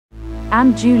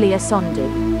and Julia Sondu,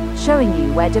 showing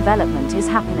you where development is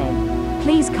happening.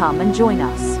 Please come and join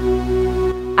us.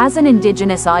 As an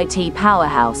indigenous IT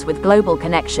powerhouse with global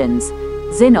connections,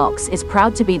 Zinox is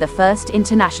proud to be the first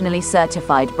internationally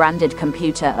certified branded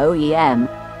computer OEM,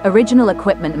 original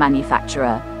equipment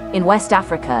manufacturer, in West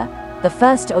Africa, the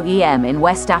first OEM in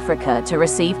West Africa to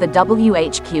receive the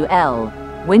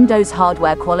WHQL, Windows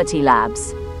Hardware Quality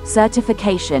Labs,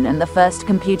 certification and the first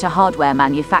computer hardware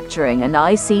manufacturing and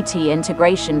ICT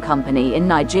integration company in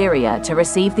Nigeria to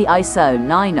receive the ISO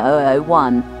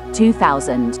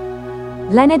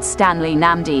 9001-2000. Leonard Stanley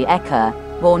Nnamdi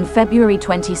Ekeh, born February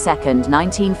 22,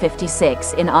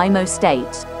 1956 in Imo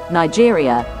State,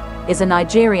 Nigeria, is a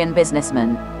Nigerian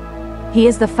businessman. He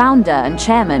is the founder and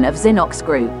chairman of Zinox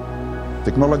Group.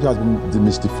 Technology has been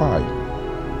demystified.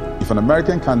 If an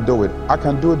American can do it, I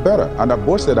can do it better. And I've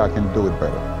boasted I can do it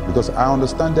better because I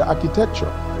understand the architecture.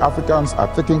 Africans are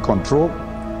taking control,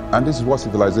 and this is what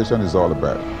civilization is all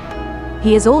about.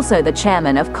 He is also the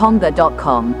chairman of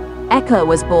Conga.com. Ekeh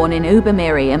was born in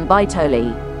Ubamiri in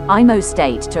Baitoli, Imo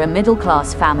State, to a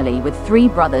middle-class family with 3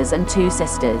 brothers and 2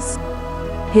 sisters.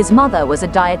 His mother was a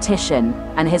dietitian,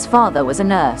 and his father was a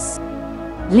nurse.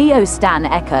 Leo Stan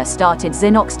Ekeh started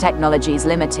Zinox Technologies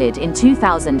Limited in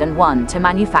 2001 to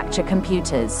manufacture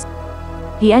computers.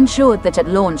 He ensured that at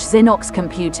launch Zinox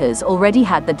computers already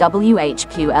had the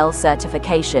WHQL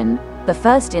certification, the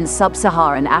first in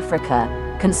sub-Saharan Africa,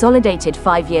 consolidated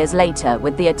 5 years later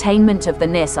with the attainment of the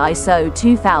NIS ISO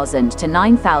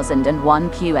 2000-9001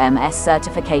 QMS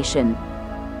certification.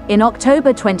 In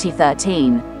October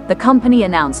 2013, the company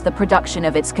announced the production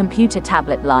of its computer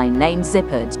tablet line named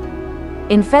Zipad.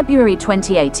 In February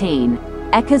 2018,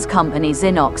 Ekeh's company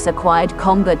Zinox acquired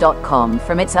Conga.com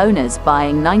from its owners,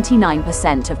 buying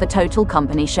 99% of the total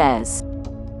company shares.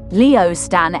 Leo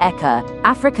Stan Ekeh,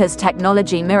 Africa's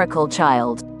technology miracle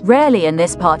child. Rarely in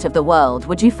this part of the world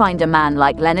would you find a man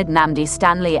like Leonard Nnamdi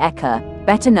Stanley Ekeh,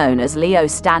 better known as Leo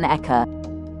Stan Ekeh.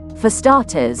 For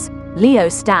starters, Leo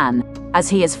Stan, as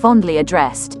he is fondly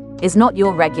addressed, is not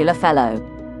your regular fellow.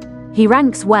 He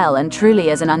ranks well and truly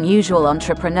as an unusual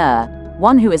entrepreneur,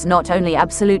 one who is not only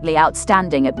absolutely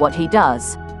outstanding at what he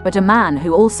does, but a man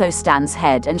who also stands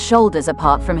head and shoulders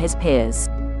apart from his peers.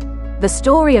 The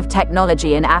story of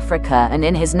technology in Africa and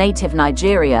in his native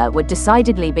Nigeria would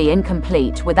decidedly be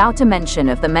incomplete without a mention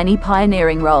of the many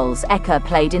pioneering roles Ekeh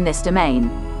played in this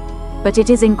domain. But it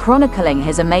is in chronicling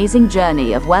his amazing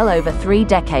journey of well over 3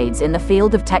 decades in the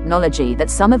field of technology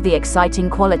that some of the exciting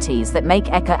qualities that make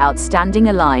Ekeh outstanding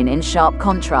align in sharp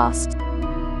contrast.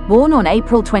 Born on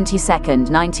April 22,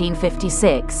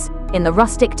 1956, in the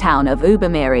rustic town of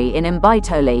Ubamiri in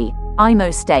Mbaitoli,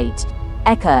 Imo State,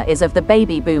 Ekeh is of the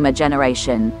baby boomer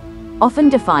generation, often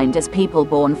defined as people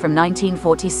born from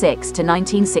 1946 to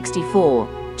 1964,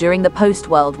 during the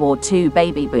post-World War II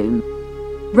baby boom.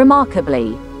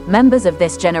 Remarkably, members of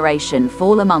this generation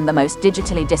fall among the most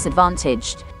digitally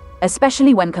disadvantaged,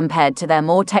 especially when compared to their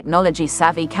more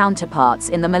technology-savvy counterparts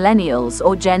in the Millennials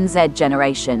or Gen Z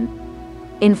generation.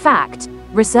 In fact,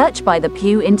 research by the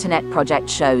Pew Internet Project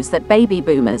shows that baby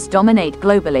boomers dominate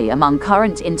globally among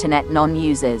current internet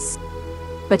non-users.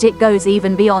 But it goes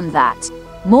even beyond that.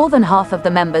 More than half of the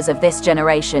members of this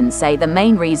generation say the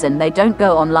main reason they don't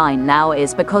go online now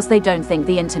is because they don't think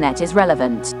the internet is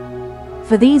relevant.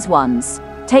 For these ones,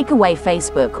 take away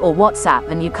Facebook or WhatsApp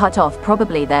and you cut off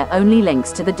probably their only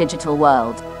links to the digital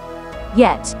world.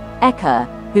 Yet, Ekeh,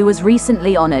 who was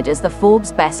recently honored as the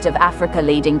Forbes Best of Africa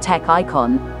leading tech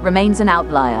icon, remains an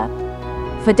outlier.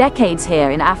 For decades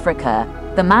here in Africa,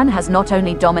 the man has not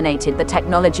only dominated the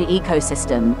technology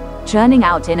ecosystem, churning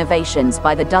out innovations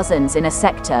by the dozens in a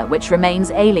sector which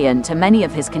remains alien to many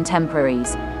of his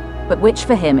contemporaries, but which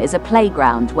for him is a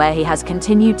playground where he has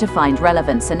continued to find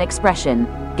relevance and expression,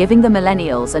 giving the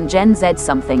millennials and Gen Z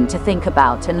something to think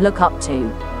about and look up to.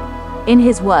 In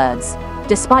his words,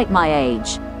 "Despite my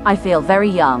age, I feel very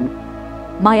young.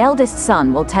 My eldest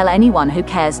son will tell anyone who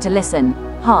cares to listen,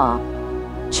 ha.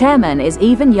 Chairman is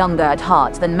even younger at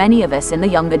heart than many of us in the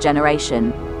younger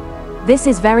generation. This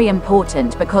is very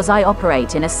important because I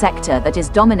operate in a sector that is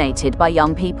dominated by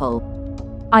young people.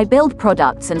 I build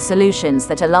products and solutions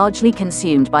that are largely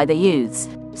consumed by the youths,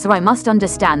 so I must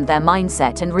understand their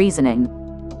mindset and reasoning.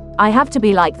 I have to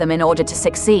be like them in order to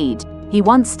succeed," he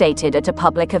once stated at a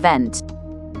public event.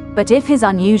 But if his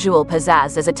unusual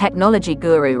pizzazz as a technology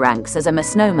guru ranks as a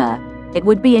misnomer, it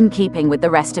would be in keeping with the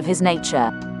rest of his nature.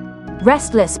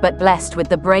 Restless but blessed with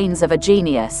the brains of a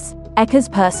genius, Ekeh's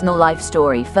personal life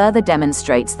story further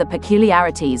demonstrates the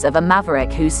peculiarities of a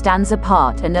maverick who stands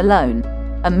apart and alone,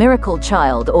 a miracle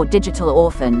child or digital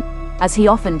orphan, as he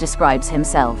often describes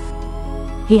himself.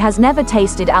 He has never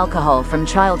tasted alcohol from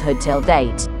childhood till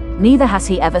date, neither has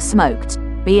he ever smoked,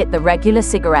 be it the regular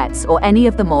cigarettes or any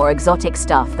of the more exotic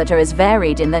stuff that are as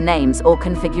varied in their names or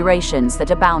configurations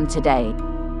that abound today.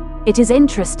 It is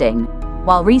interesting,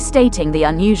 while restating the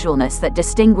unusualness that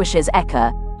distinguishes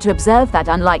Ekeh, to observe that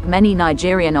unlike many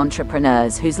Nigerian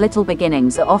entrepreneurs whose little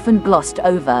beginnings are often glossed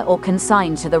over or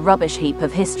consigned to the rubbish heap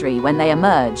of history when they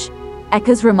emerge,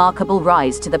 Ekeh's remarkable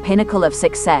rise to the pinnacle of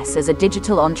success as a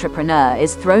digital entrepreneur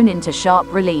is thrown into sharp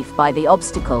relief by the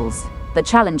obstacles, the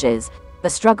challenges, the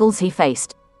struggles he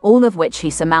faced, all of which he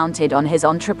surmounted on his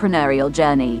entrepreneurial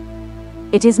journey.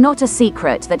 It is not a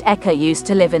secret that Ekeh used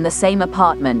to live in the same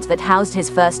apartment that housed his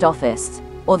first office,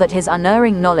 or that his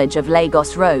unerring knowledge of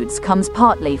Lagos roads comes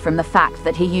partly from the fact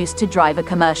that he used to drive a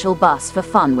commercial bus for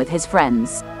fun with his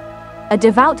friends. A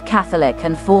devout Catholic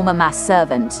and former mass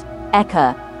servant,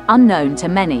 Ekeh, unknown to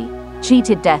many,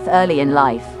 cheated death early in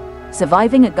life,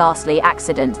 surviving a ghastly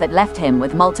accident that left him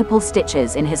with multiple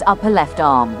stitches in his upper left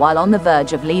arm while on the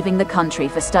verge of leaving the country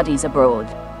for studies abroad.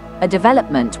 A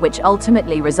development which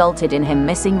ultimately resulted in him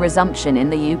missing resumption in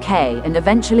the UK and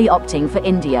eventually opting for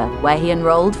India, where he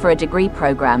enrolled for a degree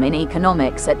program in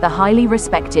economics at the highly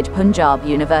respected Punjab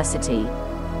University.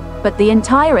 But the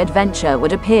entire adventure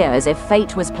would appear as if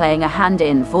fate was playing a hand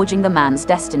in forging the man's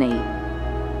destiny.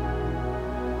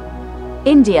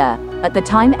 India, at the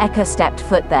time Ekeh stepped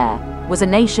foot there, was a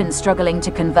nation struggling to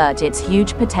convert its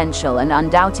huge potential and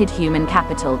undoubted human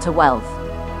capital to wealth.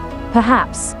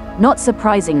 Perhaps, not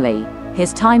surprisingly,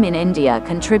 his time in India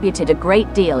contributed a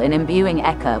great deal in imbuing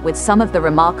Ekeh with some of the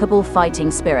remarkable fighting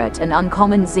spirit and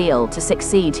uncommon zeal to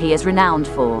succeed he is renowned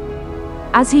for.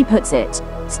 As he puts it,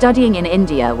 studying in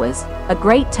India was a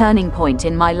great turning point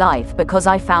in my life because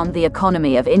I found the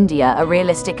economy of India a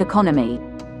realistic economy.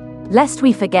 Lest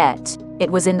we forget, it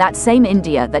was in that same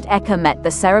India that Ekeh met the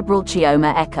cerebral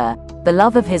Chioma Ekeh, the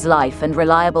love of his life and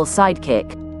reliable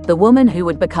sidekick, the woman who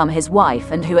would become his wife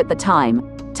and who at the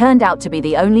time, turned out to be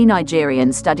the only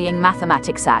Nigerian studying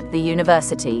mathematics at the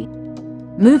university.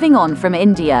 Moving on from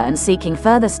India and seeking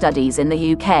further studies in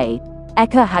the UK,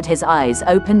 Ekeh had his eyes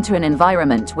open to an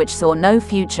environment which saw no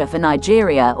future for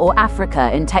Nigeria or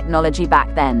Africa in technology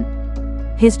back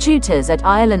then. His tutors at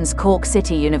Ireland's Cork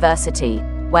City University,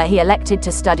 where he elected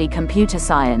to study computer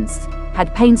science,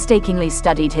 had painstakingly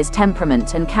studied his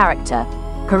temperament and character,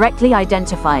 correctly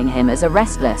identifying him as a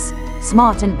restless,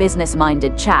 smart and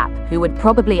business-minded chap who would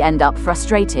probably end up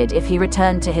frustrated if he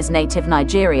returned to his native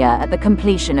Nigeria at the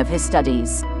completion of his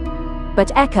studies.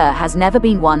 But Ekeh has never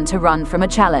been one to run from a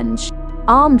challenge.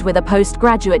 Armed with a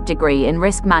postgraduate degree in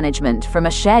risk management from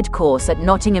a shared course at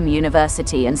Nottingham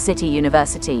University and City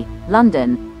University,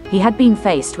 London, he had been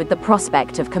faced with the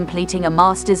prospect of completing a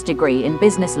master's degree in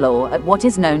business law at what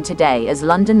is known today as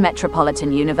London Metropolitan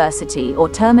University, or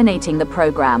terminating the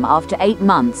program after 8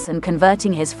 months and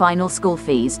converting his final school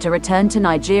fees to return to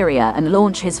Nigeria and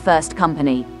launch his first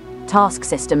company, Task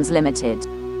Systems Limited.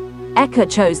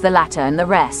 Ekeh chose the latter, and the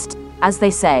rest, as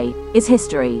they say, is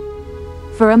history.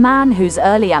 For a man whose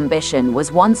early ambition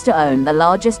was once to own the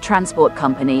largest transport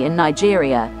company in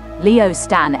Nigeria, Leonard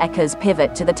Stanley Ekeh's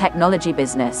pivot to the technology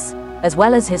business, as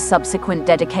well as his subsequent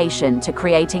dedication to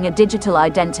creating a digital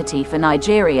identity for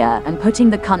Nigeria and putting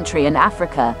the country and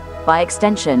Africa, by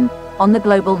extension, on the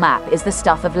global map, is the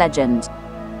stuff of legend.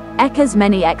 Ekeh's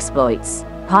many exploits,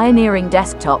 pioneering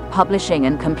desktop publishing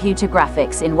and computer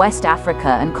graphics in West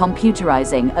Africa and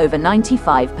computerizing over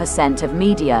 95% of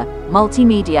media,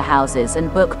 multimedia houses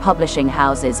and book publishing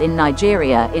houses in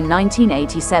Nigeria in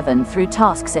 1987 through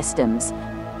Task Systems,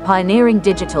 pioneering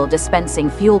digital dispensing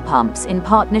fuel pumps in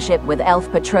partnership with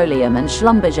Elf Petroleum and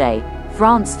Schlumberger,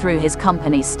 France through his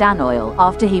company Stanoil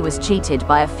after he was cheated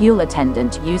by a fuel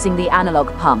attendant using the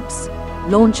analog pumps,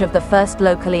 launch of the first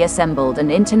locally assembled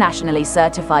and internationally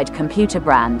certified computer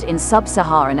brand in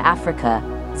sub-Saharan Africa,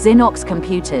 Zinox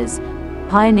Computers,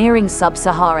 pioneering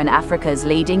sub-Saharan Africa's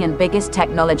leading and biggest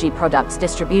technology products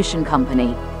distribution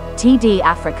company, TD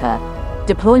Africa,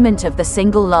 deployment of the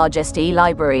single largest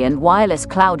e-library and wireless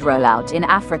cloud rollout in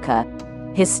Africa,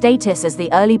 his status as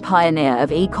the early pioneer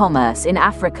of e-commerce in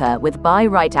Africa with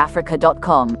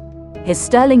BuyRightAfrica.com, his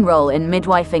sterling role in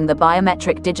midwifing the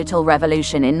biometric digital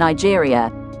revolution in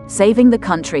Nigeria, saving the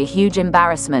country huge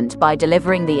embarrassment by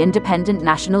delivering the Independent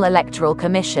National Electoral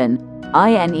Commission,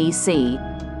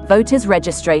 INEC, voters'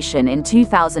 registration in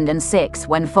 2006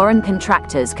 when foreign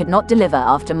contractors could not deliver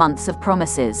after months of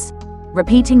promises,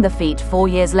 repeating the feat 4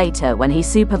 years later when he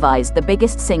supervised the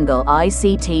biggest single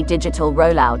ICT digital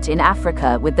rollout in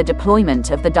Africa with the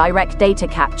deployment of the Direct Data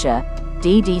Capture,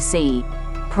 DDC,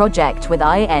 project with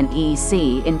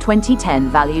INEC in 2010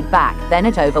 valued back then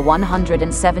at over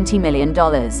 $170 million.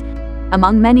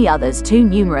 Among many others too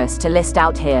numerous to list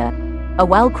out here, are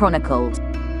well chronicled.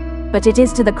 But it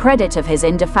is to the credit of his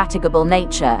indefatigable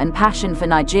nature and passion for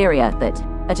Nigeria that,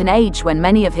 at an age when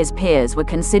many of his peers were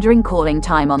considering calling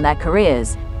time on their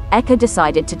careers, Ekeh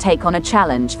decided to take on a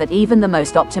challenge that even the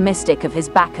most optimistic of his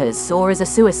backers saw as a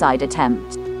suicide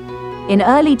attempt. In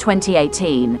early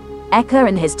 2018, Ekeh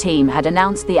and his team had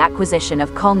announced the acquisition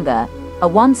of Konga, a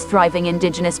once thriving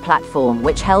indigenous platform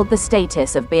which held the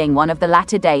status of being one of the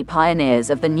latter-day pioneers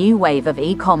of the new wave of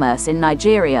e-commerce in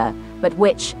Nigeria, but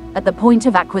which, at the point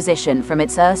of acquisition from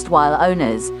its erstwhile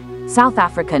owners, South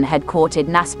African headquartered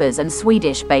Naspers and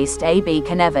Swedish-based AB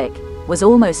Kinnevik, was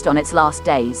almost on its last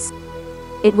days.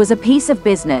 It was a piece of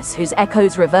business whose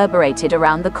echoes reverberated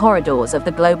around the corridors of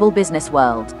the global business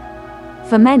world.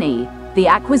 For many, the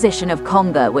acquisition of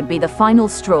Konga would be the final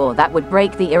straw that would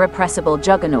break the irrepressible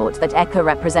juggernaut that Ekeh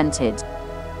represented.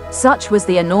 Such was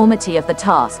the enormity of the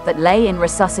task that lay in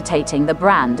resuscitating the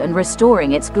brand and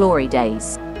restoring its glory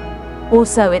days. Or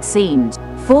so it seemed.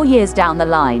 4 years down the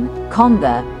line,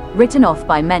 Konga, written off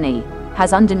by many,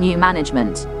 has under new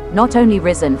management, not only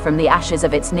risen from the ashes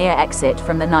of its near exit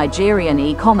from the Nigerian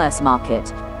e-commerce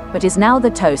market, but is now the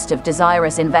toast of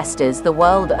desirous investors the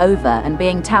world over and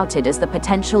being touted as the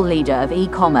potential leader of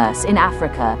e-commerce in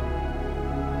Africa.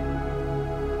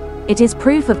 It is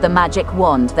proof of the magic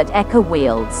wand that Ekeh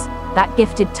wields, that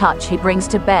gifted touch he brings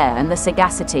to bear and the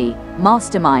sagacity,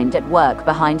 mastermind at work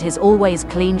behind his always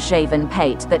clean-shaven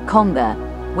pate that Konga,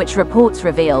 which reports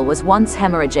reveal was once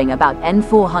hemorrhaging about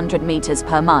 400 meters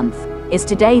per month, is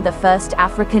today the first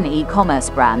African e-commerce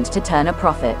brand to turn a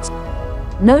profit.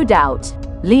 No doubt,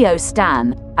 Leo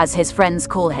Stan, as his friends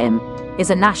call him, is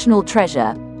a national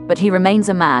treasure, but he remains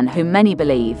a man whom many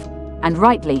believe, and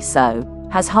rightly so,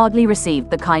 has hardly received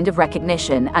the kind of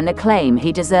recognition and acclaim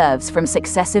he deserves from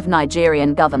successive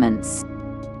Nigerian governments.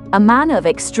 A man of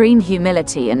extreme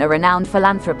humility and a renowned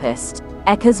philanthropist,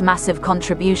 Ekeh's massive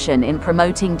contribution in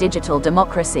promoting digital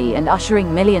democracy and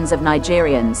ushering millions of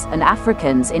Nigerians and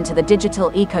Africans into the digital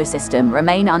ecosystem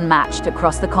remain unmatched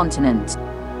across the continent.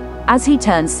 As he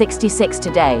turns 66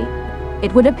 today,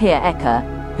 it would appear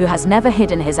Ekeh, who has never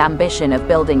hidden his ambition of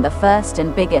building the first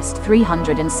and biggest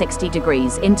 360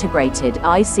 degrees integrated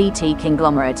ICT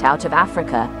conglomerate out of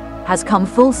Africa, has come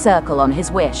full circle on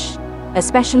his wish,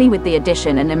 especially with the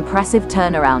addition and impressive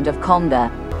turnaround of Konga,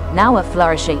 now a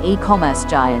flourishing e-commerce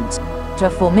giant, to a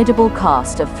formidable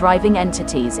cast of thriving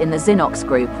entities in the Zinox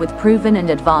Group with proven and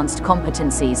advanced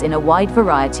competencies in a wide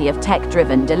variety of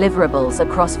tech-driven deliverables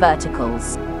across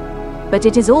verticals. But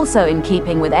it is also in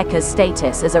keeping with Ekeh's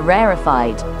status as a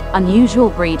rarefied, unusual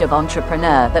breed of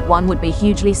entrepreneur that one would be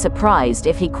hugely surprised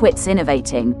if he quits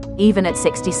innovating, even at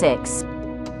 66.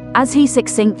 As he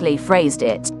succinctly phrased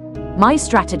it, "My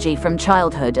strategy from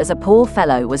childhood as a poor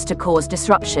fellow was to cause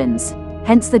disruptions,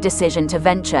 hence the decision to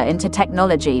venture into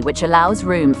technology which allows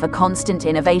room for constant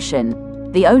innovation.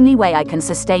 The only way I can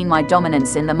sustain my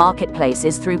dominance in the marketplace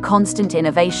is through constant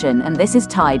innovation, and this is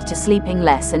tied to sleeping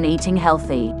less and eating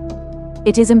healthy.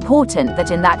 It is important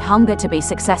that in that hunger to be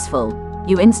successful,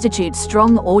 you institute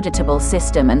strong auditable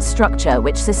system and structure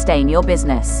which sustain your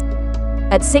business."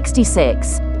 At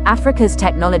 66, Africa's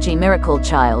technology miracle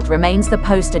child remains the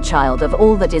poster child of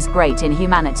all that is great in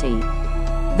humanity.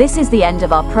 This is the end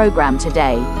of our program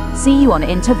today. See you on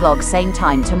Intervlog same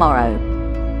time tomorrow.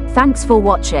 Thanks for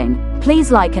watching.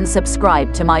 Please like and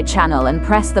subscribe to my channel and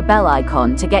press the bell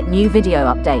icon to get new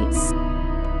video updates.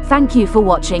 Thank you for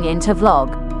watching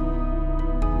Intervlog.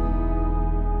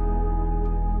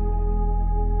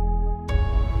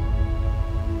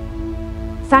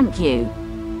 Thank you.